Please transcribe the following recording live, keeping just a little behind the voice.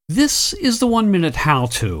This is the 1 minute how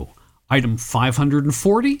to. Item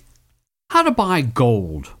 540, how to buy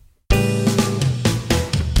gold.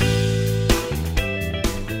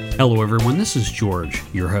 Hello everyone, this is George,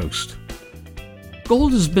 your host.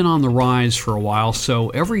 Gold has been on the rise for a while, so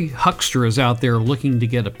every huckster is out there looking to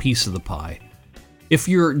get a piece of the pie. If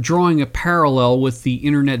you're drawing a parallel with the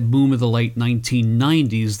internet boom of the late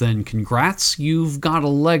 1990s, then congrats, you've got a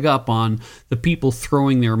leg up on the people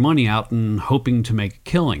throwing their money out and hoping to make a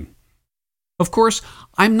killing. Of course,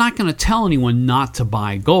 I'm not going to tell anyone not to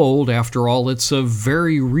buy gold. After all, it's a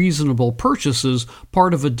very reasonable purchase as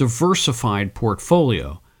part of a diversified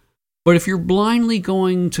portfolio. But if you're blindly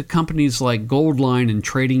going to companies like Goldline and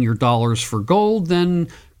trading your dollars for gold, then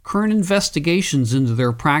current investigations into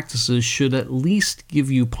their practices should at least give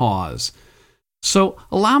you pause. So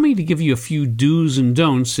allow me to give you a few do's and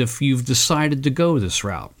don'ts if you've decided to go this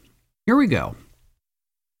route. Here we go.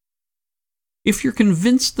 If you're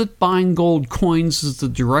convinced that buying gold coins is the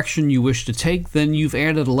direction you wish to take, then you've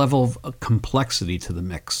added a level of complexity to the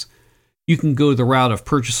mix. You can go the route of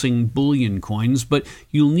purchasing bullion coins, but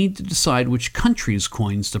you'll need to decide which country's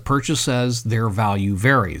coins to purchase as their value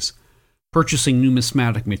varies. Purchasing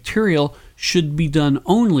numismatic material should be done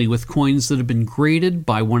only with coins that have been graded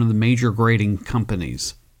by one of the major grading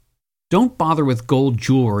companies. Don't bother with gold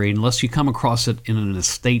jewelry unless you come across it in an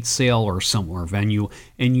estate sale or similar venue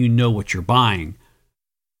and you know what you're buying.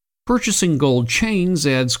 Purchasing gold chains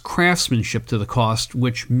adds craftsmanship to the cost,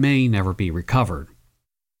 which may never be recovered.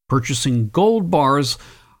 Purchasing gold bars,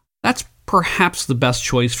 that's perhaps the best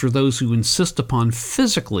choice for those who insist upon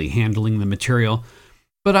physically handling the material,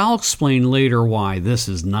 but I'll explain later why this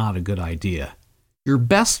is not a good idea. Your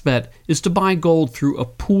best bet is to buy gold through a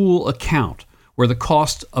pool account, where the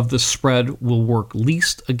cost of the spread will work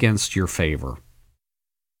least against your favor.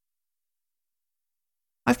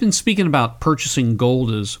 I've been speaking about purchasing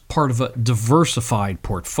gold as part of a diversified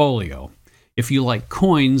portfolio. If you like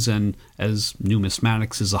coins, and as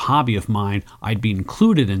numismatics is a hobby of mine, I'd be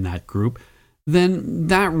included in that group, then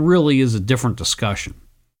that really is a different discussion.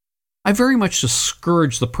 I very much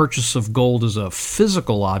discourage the purchase of gold as a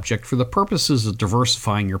physical object for the purposes of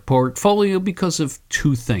diversifying your portfolio because of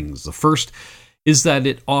two things. The first is that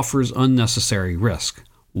it offers unnecessary risk.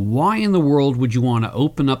 Why in the world would you want to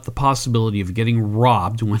open up the possibility of getting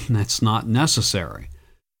robbed when that's not necessary?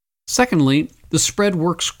 Secondly, the spread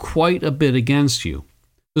works quite a bit against you.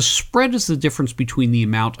 The spread is the difference between the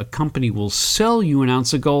amount a company will sell you an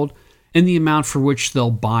ounce of gold and the amount for which they'll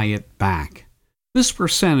buy it back. This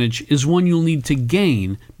percentage is one you'll need to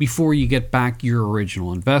gain before you get back your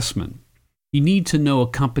original investment. You need to know a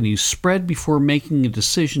company's spread before making a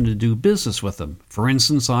decision to do business with them. For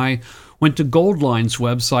instance, I went to Goldline's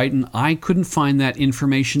website and I couldn't find that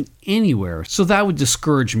information anywhere, so that would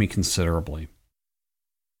discourage me considerably.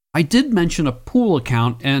 I did mention a pool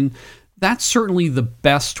account, and that's certainly the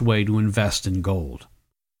best way to invest in gold.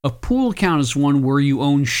 A pool account is one where you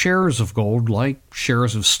own shares of gold, like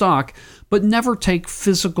shares of stock, but never take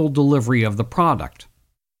physical delivery of the product.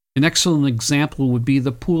 An excellent example would be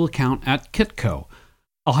the pool account at Kitco.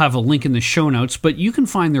 I'll have a link in the show notes, but you can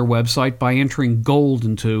find their website by entering gold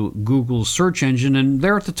into Google's search engine, and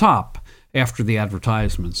they're at the top after the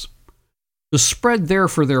advertisements. The spread there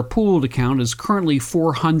for their pooled account is currently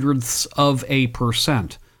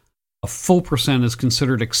 0.04%. A full percent is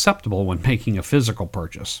considered acceptable when making a physical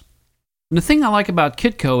purchase. And the thing I like about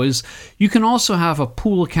Kitco is you can also have a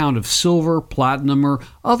pool account of silver, platinum, or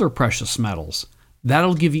other precious metals.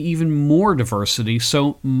 That'll give you even more diversity,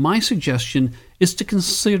 so my suggestion is to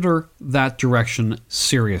consider that direction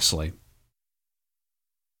seriously.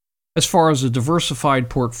 As far as a diversified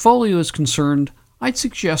portfolio is concerned, I'd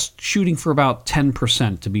suggest shooting for about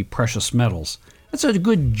 10% to be precious metals. That's a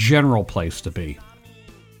good general place to be.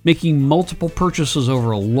 Making multiple purchases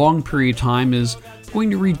over a long period of time is going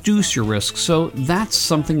to reduce your risk, so that's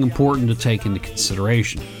something important to take into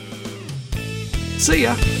consideration. See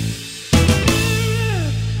ya!